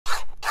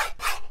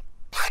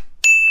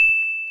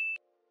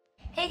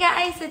Hey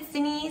guys, it's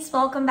Dennise.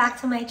 Welcome back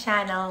to my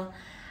channel.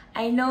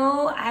 I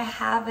know I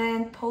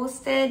haven't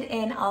posted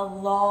in a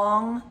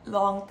long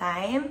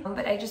time,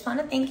 but I just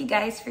want to thank you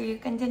guys for your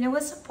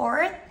continuous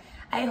support.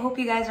 I hope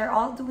you guys are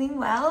all doing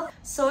well.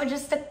 So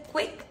just a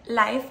quick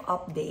life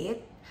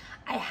update.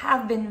 I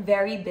have been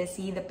very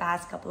busy the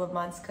past couple of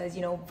months because,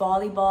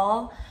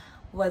 volleyball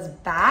was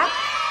back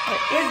or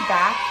is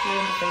back here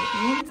in the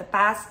Philippines. The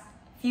past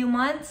few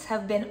months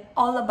have been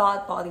all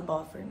about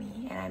volleyball for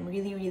me, and I'm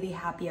really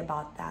happy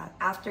about that.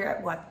 After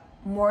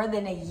more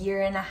than a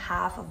year and a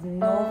half of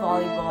no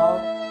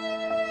volleyball,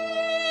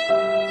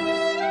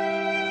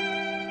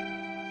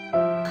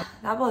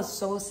 that was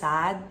so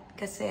sad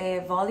kasi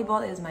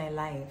volleyball is my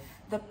life.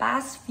 The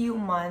past few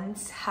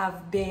months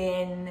have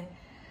been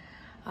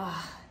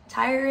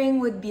tiring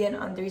would be an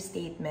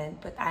understatement,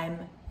 but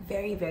I'm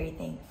very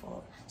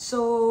thankful.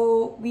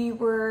 So we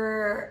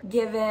were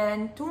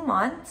given 2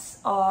 months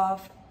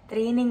of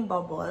training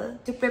bubble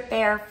to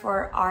prepare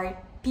for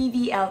our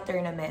PVL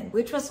tournament,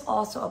 which was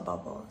also a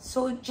bubble.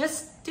 So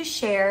just to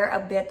share a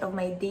bit of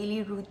my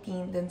daily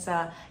routine dun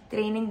sa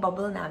training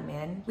bubble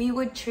namin, we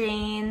would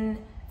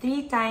train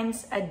 3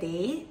 times a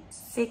day,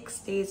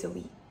 6 days a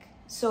week.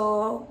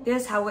 So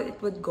this is how it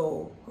would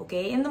go,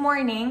 okay? In the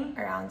morning,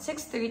 around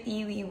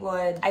 6:30, we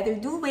would either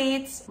do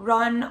weights,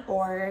 run,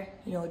 or,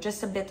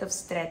 just a bit of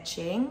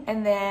stretching.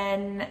 And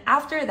then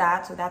after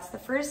that, so that's the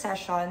first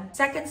session.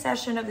 Second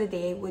session of the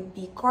day would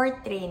be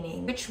court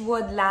training, which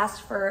would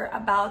last for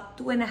about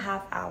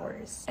 2.5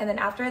 hours. And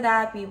then after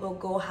that, we will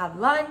go have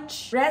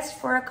lunch, rest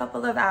for a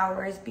couple of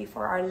hours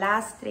before our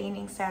last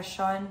training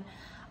session,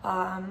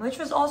 which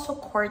was also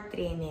court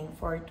training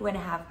for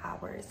 2.5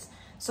 hours.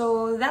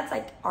 So that's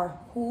like our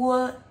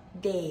whole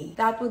day.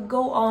 That would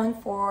go on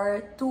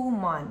for 2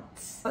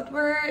 months. But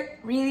we're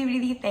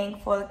really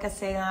thankful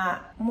kasi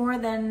nga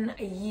more than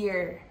a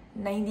year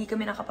na hindi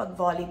kami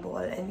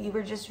nakapag-volleyball, and we were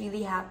just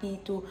really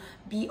happy to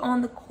be on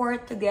the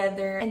court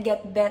together and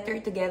get better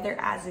together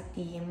as a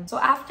team.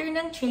 So after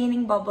ng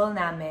training bubble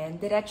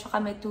namin, diretso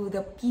kami to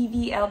the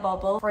PVL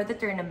bubble for the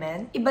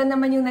tournament. Iba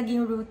naman yung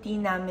naging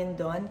routine namin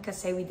doon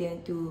kasi we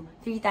didn't do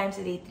 3 times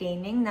a day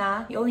training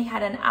na. We only had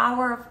an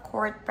hour of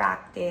court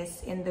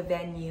practice in the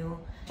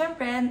venue.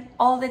 Siyempre,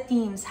 all the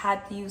teams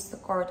had to use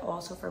the court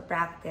also for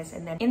practice,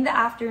 and then in the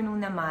afternoon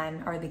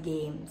naman are the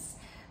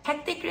games.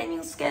 Hectic rin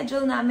yung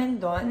schedule namin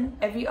doon.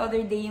 Every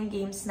other day yung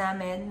games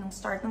namin, nung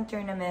start ng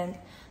tournament.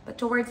 But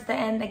towards the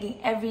end,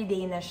 naging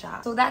everyday na siya.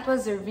 So that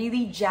was a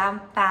really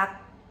jam-packed,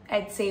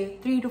 I'd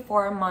say 3 to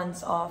 4 months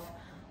of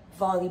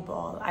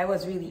volleyball. I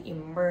was really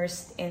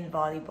immersed in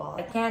volleyball.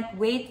 I can't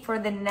wait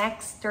for the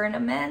next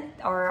tournament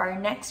or our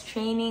next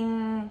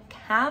training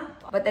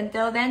camp. But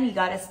until then, we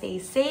gotta stay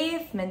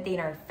safe, maintain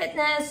our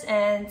fitness,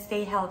 and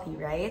stay healthy,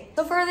 right?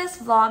 So for this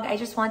vlog, I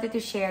just wanted to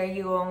share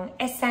yung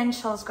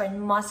essentials and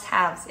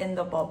must-haves in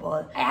the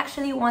bubble. I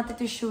actually wanted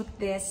to shoot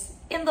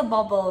this in the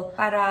bubble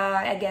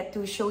para I get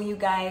to show you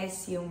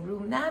guys yung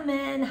room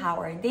namin,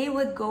 how our day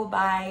would go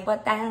by.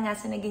 But dahil nga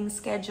sa naging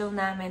schedule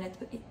namin, it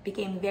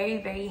became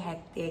very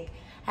hectic.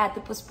 I had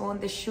to postpone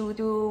the shoot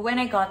to when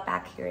I got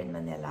back here in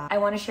Manila. I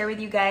want to share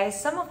with you guys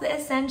some of the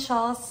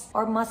essentials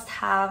or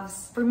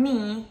must-haves for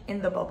me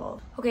in the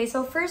bubble. Okay,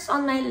 so first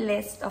on my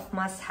list of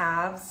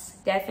must-haves,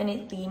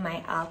 definitely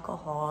my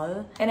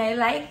alcohol. And I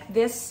like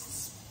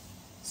this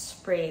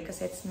spray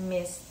because it's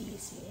misty,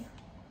 see?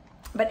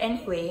 But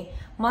anyway,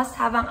 must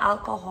have ang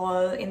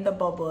alcohol in the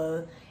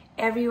bubble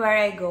everywhere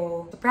I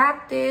go. To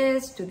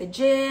practice, to the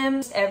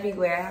gyms,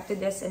 everywhere. I have to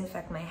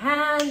disinfect my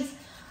hands,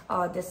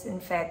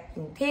 disinfect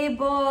yung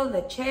table,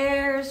 the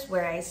chairs,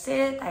 where I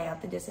sit. I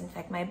have to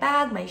disinfect my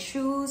bag, my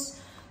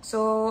shoes.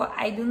 So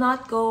I do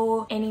not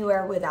go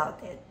anywhere without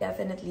it.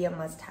 Definitely a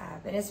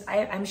must-have. And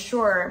I'm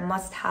sure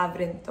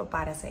must-have rin to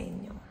para sa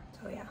inyo.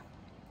 So yeah,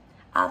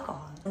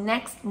 alcohol.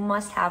 Next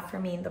must-have for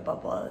me in the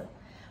bubble,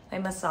 my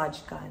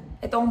massage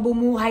gun. Itong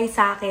bumuhay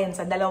sa akin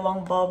sa 2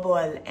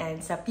 bubble and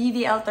sa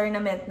PVL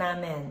tournament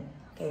namin.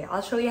 Okay,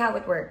 I'll show you how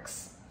it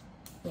works.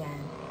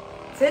 Yan.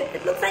 So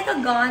it looks like a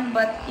gun,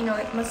 but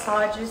it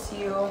massages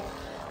you.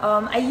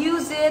 I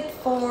use it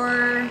for...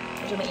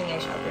 Medyo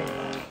maingay siya.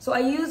 So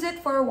I use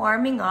it for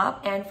warming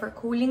up and for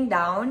cooling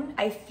down.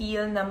 I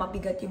feel na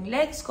mabigat yung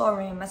legs ko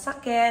or may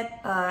masakit.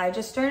 I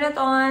just turn it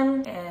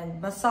on and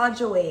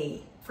massage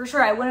away. For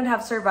sure, I wouldn't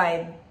have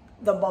survived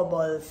the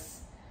bubbles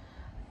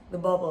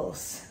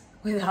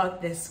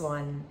without this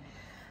one.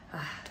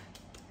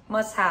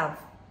 Must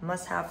have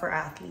for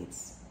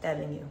athletes,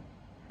 telling you.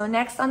 So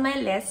next on my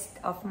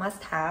list of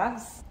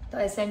must-haves,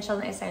 to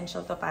essential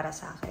to para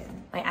sa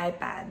akin, my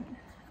iPad.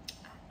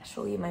 I'll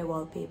show you my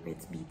wallpaper.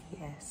 It's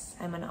BTS.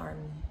 I'm an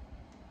ARMY.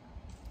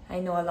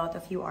 I know a lot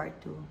of you are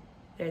too.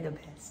 They're the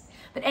best.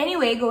 But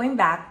anyway, going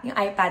back, yung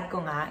iPad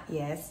ko nga,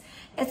 yes.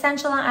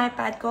 Essential ang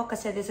iPad ko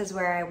kasi this is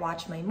where I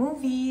watch my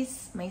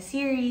movies, my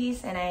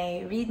series, and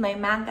I read my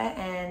manga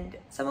and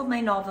some of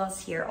my novels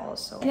here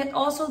also. And it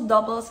also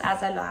doubles as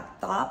a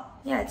laptop.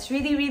 yeah, it's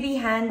really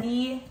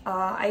handy.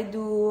 I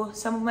do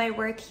some of my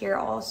work here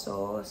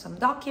also, some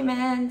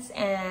documents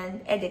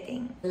and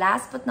editing.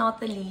 Last but not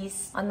the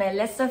least, on my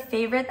list of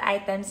favorite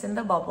items in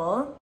the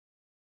bubble,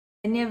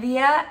 the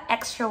NIVEA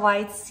Extra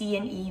White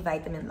C&E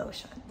Vitamin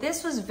Lotion.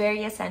 This was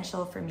very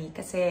essential for me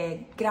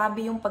kasi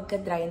grabe yung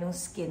pagka-dry ng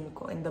skin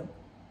ko in the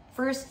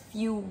first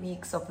few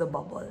weeks of the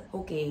bubble.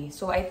 Okay,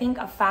 so I think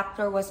a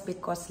factor was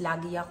because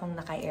lagi akong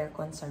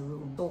naka-aircon sa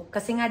room. So,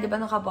 kasi nga, di ba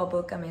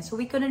naka-bubble kami, so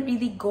we couldn't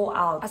really go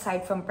out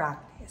aside from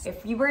practice.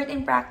 If we weren't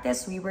in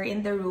practice, we were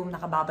in the room,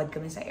 nakababad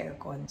kami sa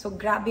aircon. So,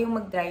 grabe yung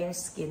mag-dry yung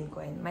skin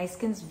ko. And my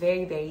skin's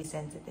very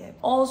sensitive.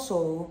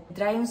 Also,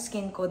 dry yung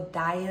skin ko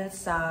dahil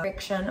sa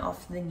friction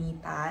of the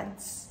knee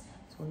pads.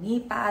 So,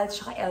 knee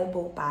pads, tsaka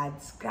elbow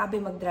pads.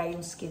 Grabe mag-dry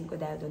yung skin ko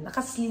dahil doon.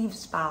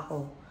 Naka-sleeves pa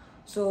ako.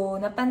 So,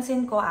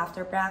 napansin ko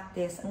after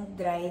practice, ang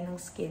dry ng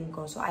skin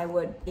ko. So, I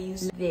would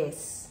use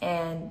this.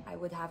 And I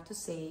would have to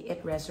say, it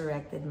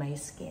resurrected my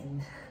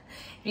skin.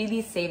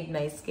 Really saved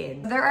my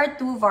skin. There are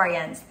two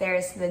variants.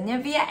 There's the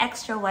NIVEA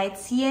Extra White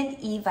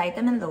C&E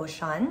Vitamin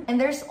Lotion. And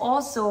there's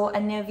also a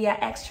NIVEA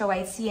Extra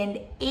White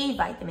C&A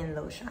Vitamin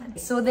Lotion.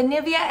 So, the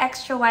NIVEA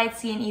Extra White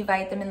C&E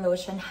Vitamin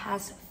Lotion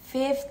has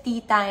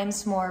 50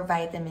 times more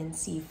vitamin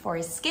C for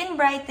skin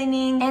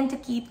brightening and to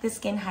keep the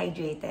skin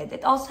hydrated.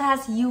 It also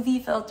has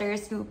UV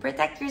filters to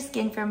protect your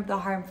skin from the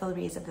harmful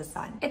rays of the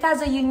sun. It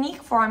has a unique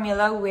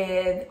formula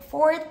with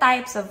 4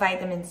 types of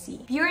vitamin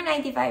C. Pure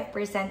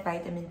 95%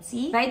 vitamin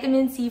C,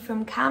 vitamin C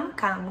from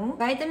camu,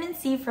 vitamin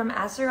C from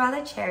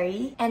acerola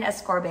cherry, and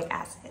ascorbic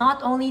acid.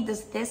 Not only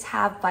does this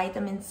have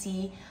vitamin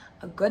C,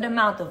 a good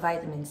amount of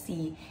vitamin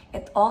C,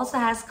 it also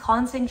has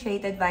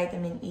concentrated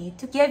vitamin E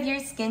to give your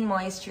skin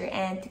moisture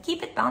and to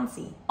keep it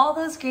bouncy. All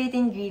those great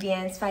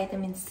ingredients,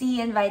 vitamin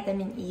C and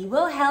vitamin E,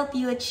 will help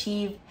you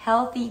achieve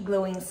healthy,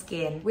 glowing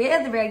skin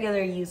with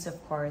regular use, of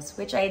course,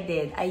 which I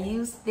did. I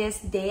used this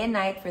day and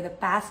night for the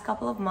past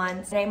couple of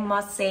months, and I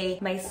must say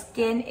my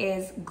skin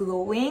is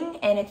glowing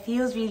and it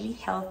feels really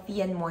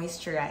healthy and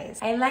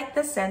moisturized. I like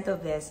the scent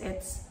of this.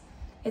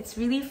 It's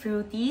really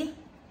fruity,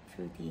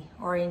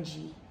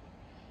 orangey.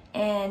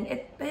 And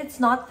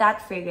it's not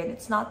that fragrant.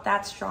 It's not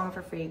that strong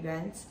for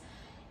fragrance.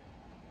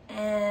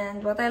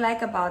 And what I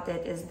like about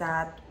it is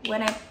that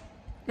when I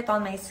put it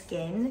on my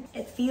skin,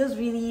 it feels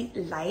really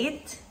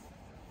light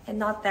and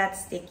not that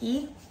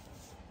sticky.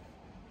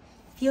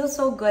 Feels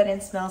so good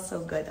and smells so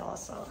good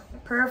also.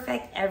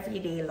 Perfect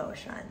everyday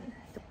lotion.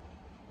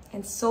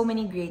 And so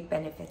many great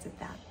benefits of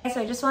that. So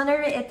I just want to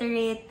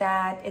reiterate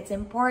that it's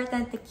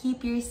important to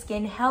keep your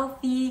skin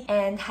healthy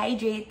and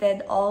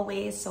hydrated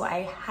always. So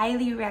I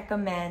highly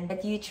recommend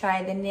that you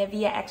try the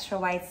NIVEA Extra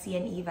White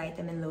C&E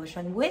Vitamin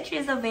Lotion, which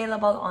is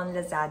available on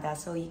Lazada.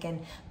 So you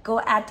can go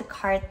add to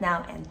cart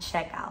now and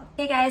check out.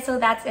 Okay guys, so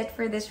that's it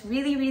for this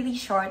really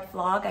short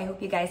vlog. I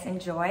hope you guys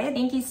enjoyed.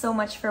 Thank you so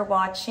much for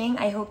watching.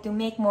 I hope to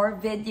make more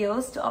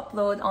videos to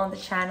upload on the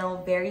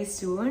channel very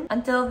soon.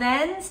 Until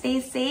then, stay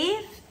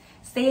safe.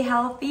 Stay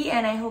healthy,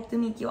 and I hope to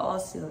meet you all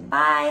soon.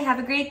 Bye! Have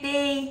a great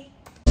day!